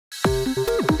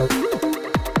Hey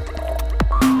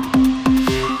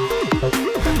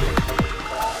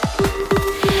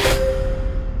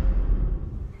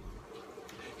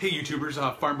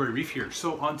YouTubers, Farm Boy Reef here.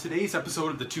 So on today's episode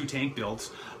of the 2 tank builds,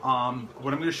 what I'm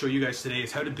going to show you guys today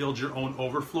is how to build your own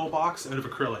overflow box out of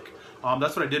acrylic.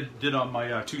 That's what I did on my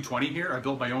 220 here. I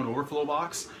built my own overflow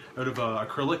box out of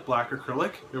acrylic, black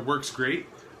acrylic. It works great,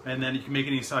 and then you can make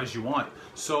any size you want.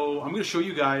 So I'm going to show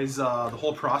you guys the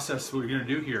whole process what we're going to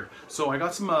do here. So I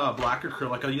got some black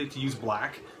acrylic. I like to use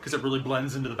black because it really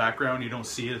blends into the background. You don't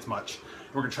see it as much.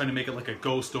 We're going to try to make it like a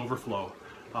ghost overflow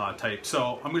type.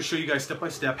 So I'm going to show you guys step by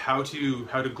step how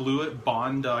to glue it,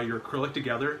 bond your acrylic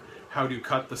together, how to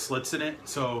cut the slits in it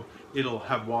so it'll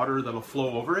have water that'll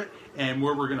flow over it, and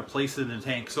where we're going to place it in the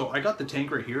tank. So I got the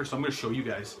tank right here, so I'm going to show you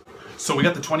guys. So we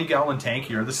got the 20-gallon tank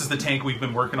here. This is the tank we've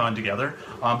been working on together.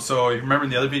 So you remember in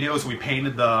the other videos we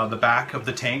painted the back of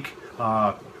the tank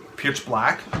pitch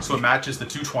black so it matches the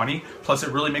 220, plus it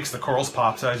really makes the corals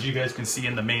pop, so as you guys can see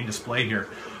in the main display here.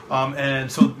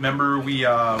 And so remember we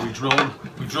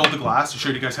drilled the glass to show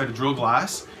you guys how to drill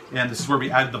glass, and this is where we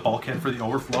added the bulkhead for the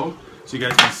overflow. So you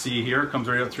guys can see here, it comes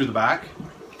right out through the back.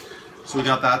 So we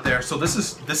got that there. So this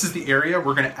is the area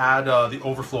we're going to add the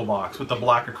overflow box with the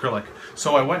black acrylic.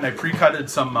 So I went and I pre-cutted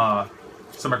some black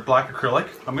acrylic.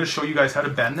 I'm going to show you guys how to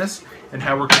bend this and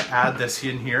how we're going to add this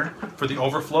in here for the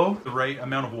overflow, the right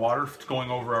amount of water going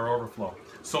over our overflow.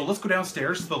 So let's go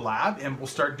downstairs to the lab and we'll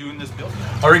start doing this build.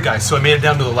 Alright guys, so I made it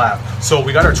down to the lab. So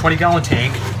we got our 20-gallon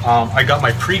tank. I got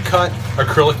my pre-cut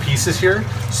acrylic pieces here.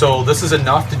 So this is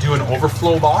enough to do an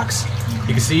overflow box.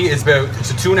 You can see it's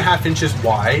a 2.5 inches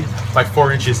wide by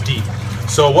 4 inches deep.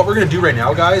 So what we're going to do right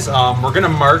now, guys, we're going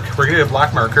to get a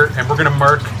black marker and we're going to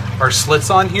mark our slits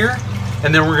on here,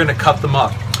 and then we're going to cut them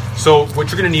up. So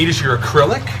what you're going to need is your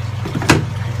acrylic.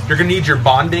 You're going to need your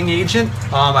bonding agent.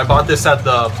 I bought this at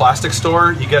the plastic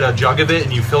store. You get a jug of it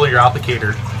and you fill your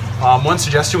applicator. One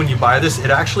suggestion when you buy this,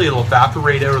 it'll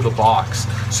evaporate out of the box.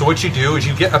 So what you do is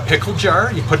you get a pickle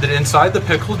jar, you put it inside the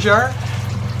pickle jar,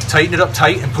 tighten it up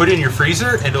tight and put it in your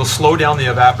freezer, and it'll slow down the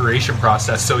evaporation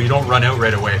process so you don't run out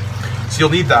right away. So you'll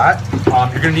need that.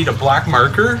 You're going to need a black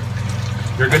marker.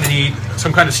 You're going to need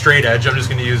some kind of straight edge. I'm just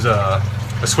going to use a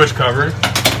switch cover.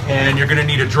 And you're going to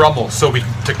need a Dremel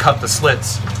to cut the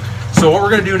slits. So what we're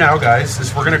going to do now, guys,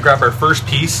 is we're going to grab our first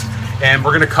piece and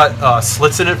we're going to cut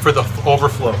slits in it for the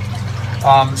overflow.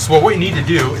 So what we need to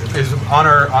do is on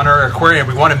our aquarium,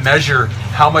 we want to measure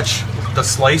how much the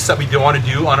slice that we want to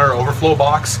do on our overflow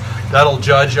box. That'll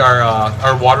judge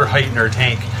our water height in our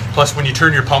tank. Plus, when you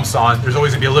turn your pumps on, there's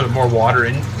always going to be a little bit more water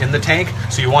in the tank,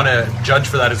 so you want to judge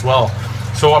for that as well.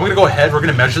 So I'm going to go ahead, we're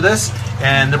going to measure this,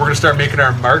 and then we're going to start making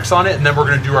our marks on it, and then we're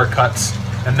going to do our cuts.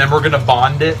 And then we're going to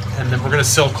bond it, and then we're going to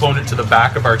silicone it to the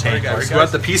back of our tank. Right, so I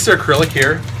got the piece of acrylic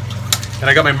here, and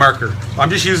I got my marker. I'm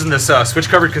just using this switch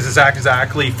cover because it's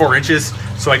exactly 4 inches,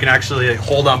 so I can actually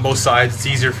hold on both sides. It's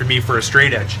easier for me for a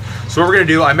straight edge. So what we're going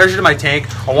to do, I measured my tank.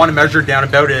 I want to measure it down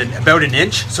about an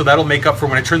inch, so that'll make up for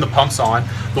when I turn the pumps on,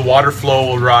 the water flow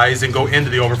will rise and go into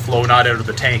the overflow, not out of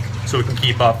the tank, so we can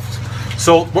keep up.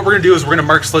 So what we're going to do is we're going to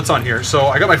mark slits on here. So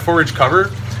I got my 4-inch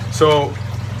cover, so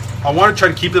I want to try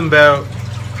to keep them about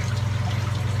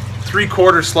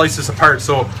 3/4 slices apart.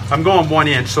 So I'm going 1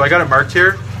 inch, so I got it marked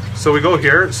here. So we go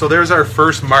here, so there's our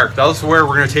first mark. That's where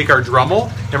we're going to take our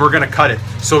Dremel and we're going to cut it.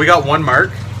 So we got 1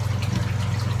 mark.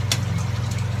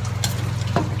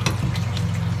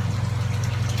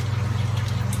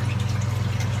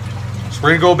 So we're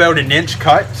going to go about 1 inch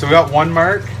cut. So we got 1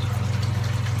 mark,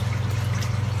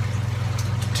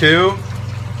 2,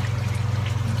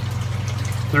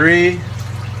 3,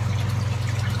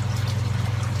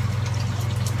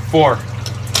 4.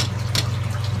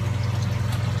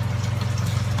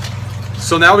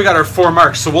 So now we got our 4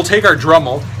 marks. So we'll take our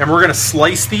Dremel and we're going to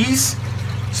slice these.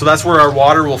 So that's where our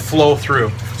water will flow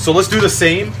through. So let's do the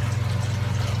same.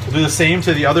 We'll do the same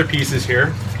to the other pieces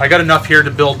here. I got enough here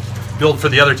to build for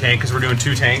the other tank because we're doing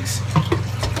 2 tanks.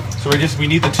 So we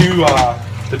need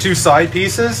the two side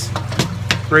pieces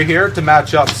right here to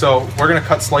match up. So we're going to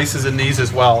cut slices in these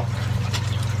as well.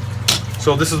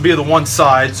 So this will be the one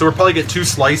side. So we'll probably get 2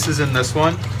 slices in this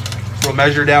one. We'll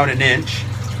measure down 1 inch.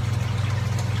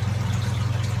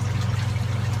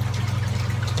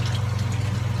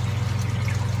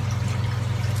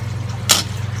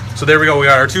 So there we go, we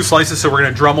got our 2 slices, so we're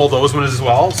going to Dremel those ones as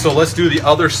well. So let's do the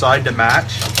other side to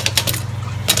match.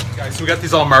 Guys, so we got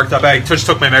these all marked up. I just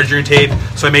took my measuring tape,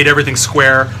 so I made everything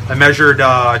square. I measured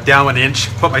down 1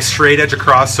 inch, put my straight edge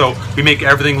across, so we make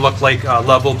everything look like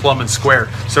level, plumb, and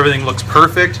square. So everything looks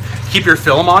perfect. Keep your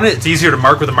film on it. It's easier to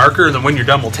mark with a marker, and then when you're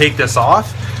done, we'll take this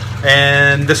off.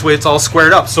 and this way it's all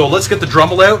squared up. So let's get the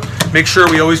Dremel out. Make sure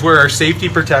we always wear our safety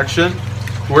protection,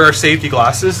 wear our safety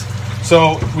glasses.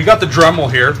 So we got the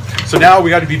Dremel here. So now we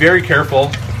got to be very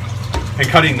careful in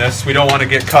cutting this. We don't want to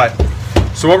get cut.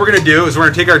 So what we're going to do is we're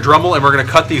going to take our Dremel and we're going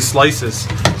to cut these slices.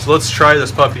 So let's try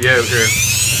this puppy out here.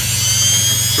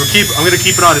 So I'm going to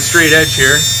keep it on a straight edge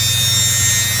here.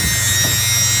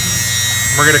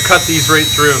 We're going to cut these right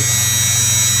through.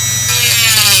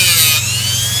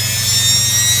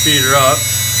 Speed her up.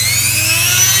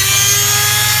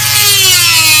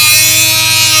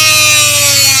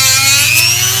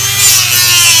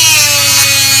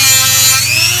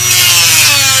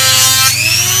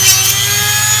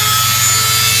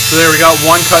 So there, we got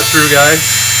one cut through, guys.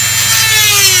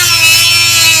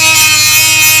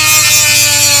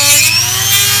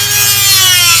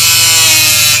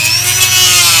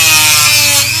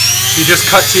 You just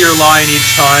cut to your line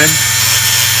each time.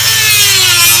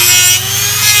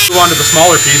 Move on to the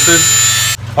smaller pieces.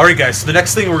 Alright guys, so the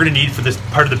next thing we're going to need for this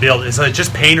part of the build is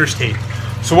just painter's tape.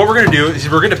 So what we're going to do is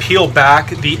we're going to peel back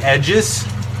the edges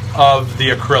of the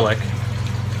acrylic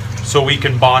so we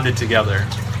can bond it together.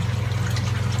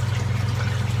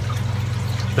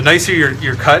 The nicer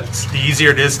your cuts, the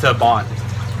easier it is to bond.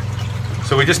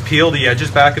 So we just peel the edges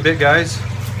back a bit, guys.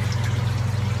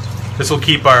 This will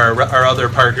keep our other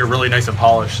part here really nice and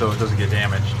polished so it doesn't get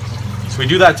damaged. So we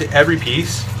do that to every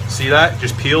piece. See that?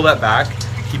 Just peel that back.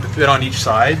 Keep a bit on each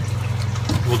side.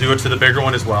 We'll do it to the bigger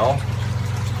one as well.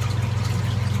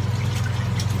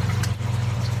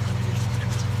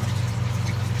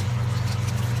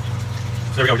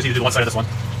 So there we go. We just need to do one side of this one.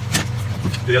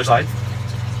 Do the other side.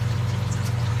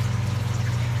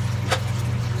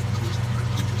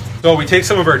 So we take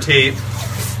some of our tape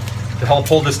to help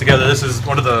hold this together. This is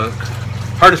one of the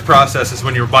hardest processes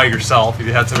when you're by yourself, if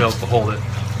you had somebody else to hold it.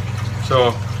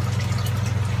 So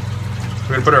we're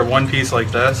going to put our one piece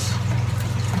like this.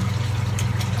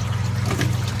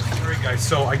 Alright guys,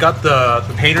 so I got the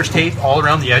painter's tape all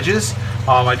around the edges.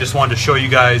 I just wanted to show you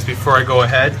guys before I go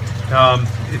ahead.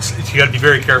 You got to be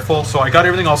very careful. So I got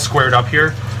everything all squared up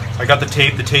here. I got the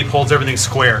tape holds everything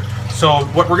square. So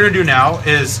what we're going to do now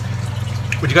is,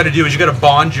 what you got to do is you got to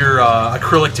bond your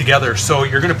acrylic together. So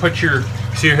you're going to put your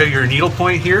needle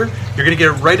point here. You're going to get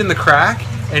it right in the crack,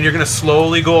 and you're going to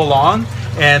slowly go along.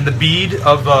 And the bead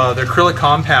of the acrylic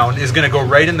compound is going to go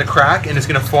right in the crack, and it's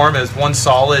going to form as one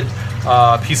solid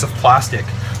piece of plastic.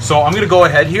 So I'm going to go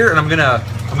ahead here, and I'm going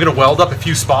to weld up a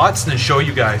few spots and then show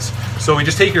you guys. So we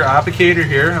just take your applicator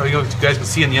here. You guys can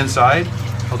see on the inside.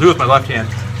 I'll do it with my left hand.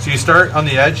 So you start on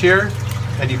the edge here,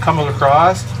 and you come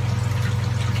across.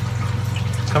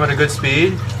 Come at a good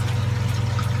speed,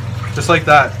 just like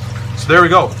that. So there we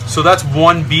go. So that's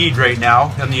one bead right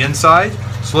now on the inside.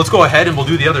 So let's go ahead and we'll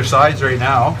do the other sides right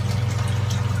now.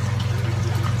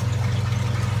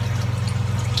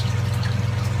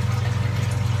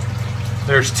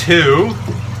 There's two.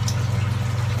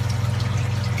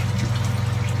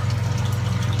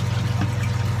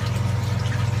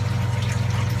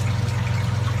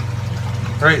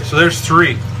 All right, so there's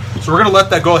three. So we're gonna let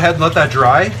that go ahead and let that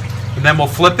dry. And then we'll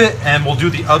flip it and we'll do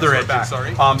the other edge back.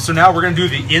 So now we're going to do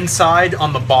the inside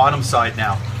on the bottom side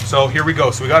now. So here we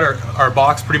go. So we got our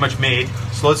box pretty much made.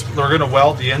 So we're going to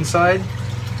weld the inside.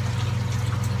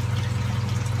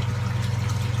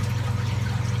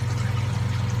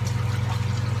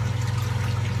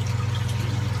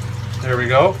 There we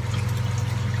go.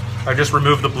 I just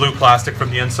removed the blue plastic from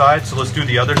the inside. So let's do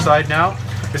the other side now.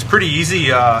 It's pretty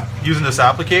easy using this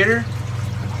applicator.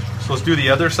 So let's do the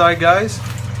other side, guys.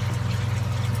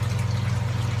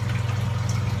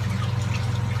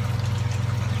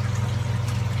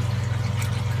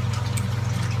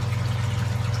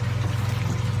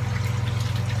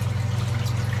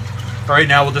 All right,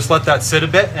 now we'll just let that sit a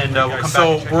bit, and we'll come back.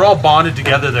 So we're all bonded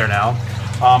together there now.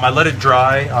 I let it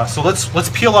dry. So let's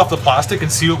peel off the plastic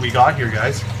and see what we got here,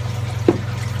 guys.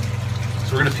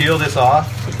 So we're gonna peel this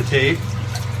off with the tape.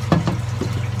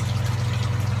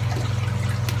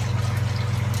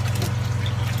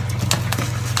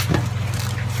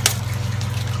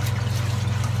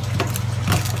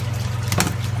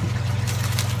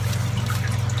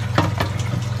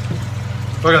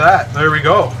 Look at that, there we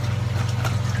go.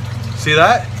 See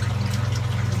that?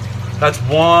 That's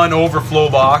one overflow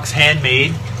box,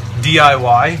 handmade,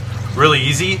 DIY, really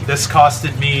easy. This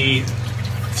costed me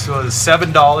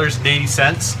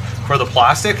 $7.80 for the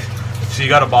plastic. So you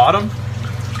got a bottom.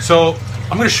 So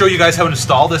I'm gonna show you guys how to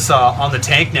install this on the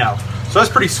tank now. So that's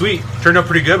pretty sweet. Turned out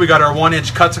pretty good. We got our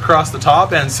 1-inch cuts across the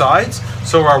top and sides.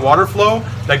 So our water flow,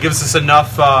 that gives us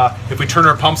enough, if we turn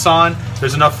our pumps on,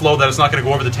 there's enough flow that it's not gonna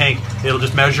go over the tank. It'll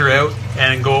just measure out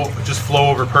and just flow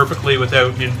over perfectly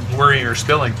without worrying or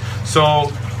spilling.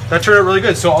 So that turned out really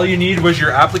good. So all you need was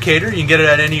your applicator. You can get it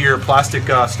at any of your plastic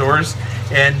stores,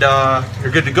 and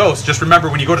you're good to go. So just remember,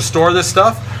 when you go to store this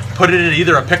stuff, put it in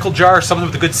either a pickle jar or something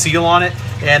with a good seal on it,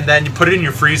 and then you put it in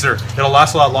your freezer. It'll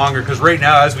last a lot longer, because right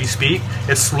now, as we speak,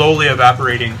 it's slowly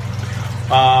evaporating.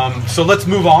 So let's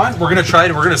move on. We're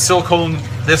gonna silicone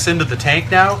this into the tank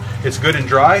now. It's good and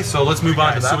dry, so let's move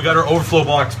on to that. So we got our overflow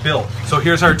box built. So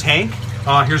here's our tank.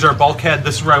 Here's our bulkhead.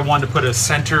 This is where I wanted to put a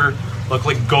center, look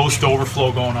like ghost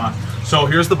overflow going on. So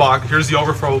here's the box. Here's the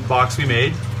overflow box we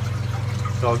made.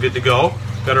 It's all good to go.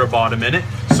 Got our bottom in it.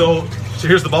 So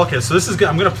here's the bulkhead. So this is good.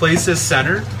 I'm gonna place this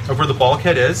center of where the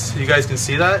bulkhead is, so you guys can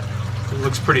see that. It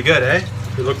looks pretty good, eh?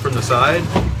 If you look from the side.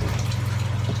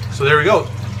 So there we go.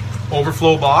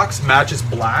 Overflow box, matches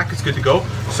black. It's good to go.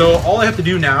 So all I have to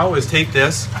do now is take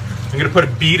this. I'm gonna put a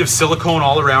bead of silicone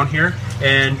all around here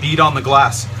and bead on the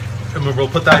glass. And we'll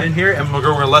put that in here, and we're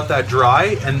gonna let that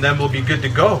dry, and then we'll be good to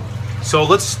go. So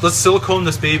let's silicone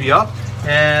this baby up,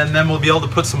 and then we'll be able to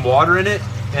put some water in it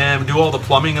and do all the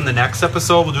plumbing in the next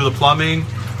episode. We'll do the plumbing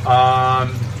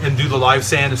and do the live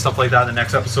sand and stuff like that in the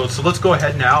next episode. So let's go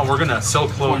ahead now. We're gonna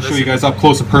silicone this. Show you guys up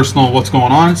close and personal what's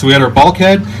going on. So we got our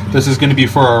bulkhead. This is gonna be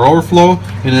for our overflow,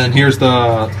 and then here's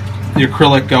the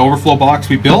acrylic overflow box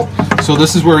we built. So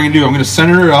this is what we're gonna do. I'm gonna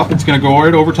center it up. It's gonna go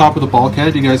right over top of the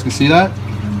bulkhead. You guys can see that.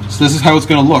 So this is how it's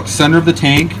gonna look. Center of the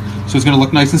tank. So it's gonna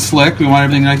look nice and slick. We want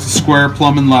everything nice and square,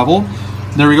 plumb, and level.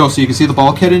 There we go. So you can see the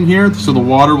bulkhead in here. So the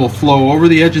water will flow over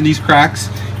the edge of these cracks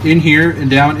in here and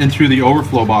down and through the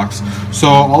overflow box. So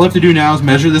all I have to do now is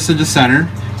measure this into center,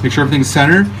 make sure everything's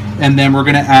centered, and then we're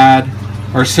gonna add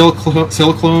our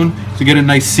silicone to get a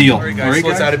nice seal. All right, guys, so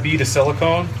let's add a bead of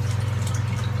silicone.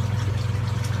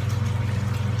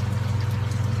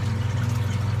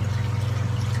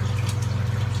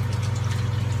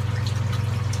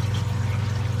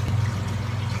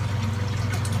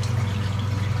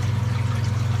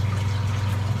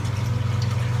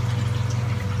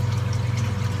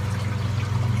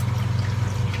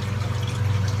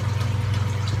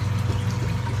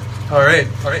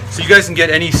 All right. So you guys can get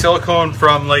any silicone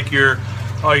from like your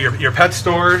pet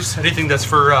stores, anything that's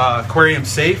for aquarium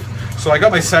safe. So I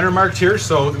got my center marked here.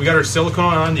 So we got our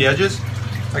silicone on the edges.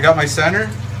 I got my center.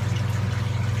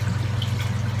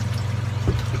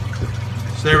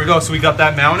 So there we go. So we got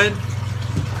that mounted.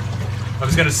 I'm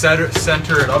just gonna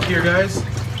center it up here, guys.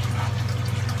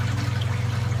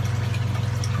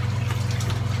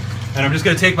 And I'm just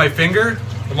gonna take my finger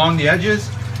along the edges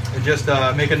and just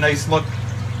make a nice look.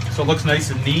 So it looks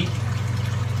nice and neat.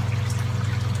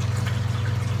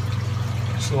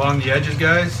 Just along the edges,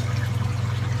 guys.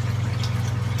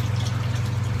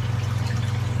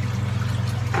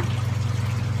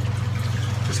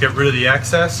 Just get rid of the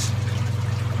excess.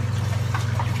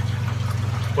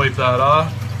 Wipe that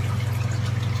off.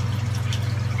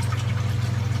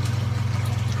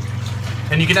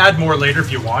 And you can add more later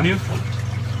if you want to.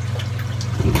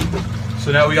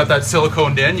 So now we got that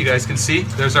siliconed in, you guys can see.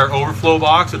 There's our overflow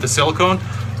box with the silicone.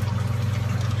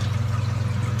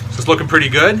 So it's looking pretty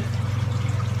good.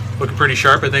 Looking pretty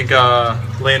sharp. I think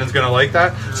Landon's gonna like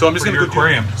that. So I'm just gonna go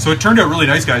aquarium. So it turned out really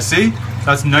nice, guys. See?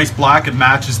 That's nice black. It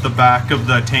matches the back of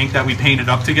the tank that we painted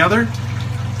up together.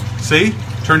 See?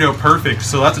 Turned out perfect.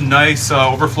 So that's a nice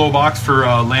overflow box for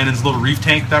Landon's little reef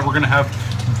tank that we're gonna have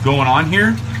going on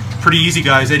here. Pretty easy,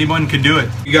 guys. Anyone can do it.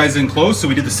 You guys in close, so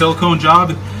we did the silicone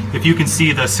job. If you can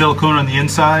see the silicone on the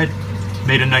inside,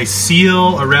 made a nice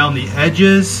seal around the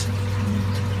edges.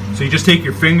 So you just take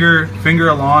your finger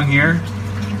along here,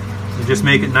 and just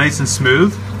make it nice and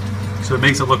smooth. So it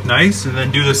makes it look nice, and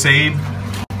then do the same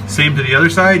to the other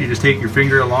side. You just take your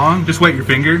finger along, just wet your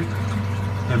finger,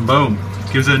 and boom,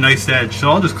 gives it a nice edge.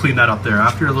 So I'll just clean that up there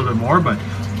after a little bit more, but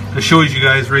it shows you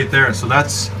guys right there. So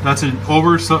that's an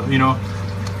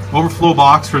overflow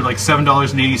box for like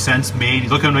 $7.80 made.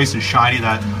 Look how nice and shiny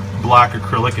that black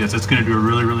acrylic is. It's going to do a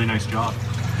really, really nice job.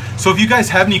 So if you guys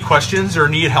have any questions or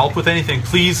need help with anything,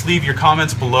 please leave your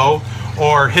comments below,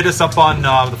 or hit us up on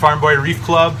the Farm Boy Reef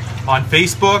Club on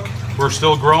Facebook. We're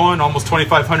still growing, almost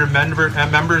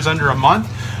 2,500 members under a month.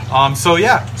 So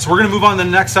yeah, so we're going to move on to the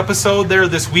next episode there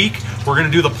this week. We're going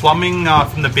to do the plumbing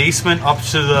from the basement up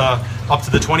to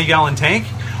the 20-gallon tank.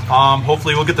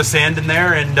 Hopefully we'll get the sand in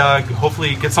there and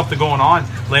hopefully get something going on.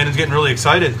 Landon's getting really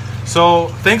excited. So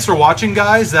thanks for watching,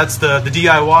 guys. That's the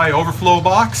DIY overflow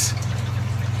box.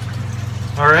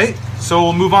 All right, So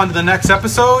we'll move on to the next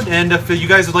episode, and if you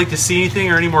guys would like to see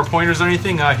anything or any more pointers on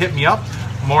anything, hit me up.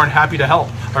 I'm more than happy to help.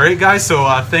 All right, guys,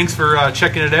 so thanks for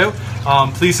checking it out.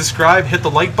 Please subscribe, hit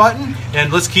the like button,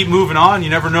 and let's keep moving on. You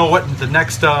never know what the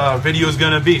next video is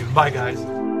going to be. Bye, guys.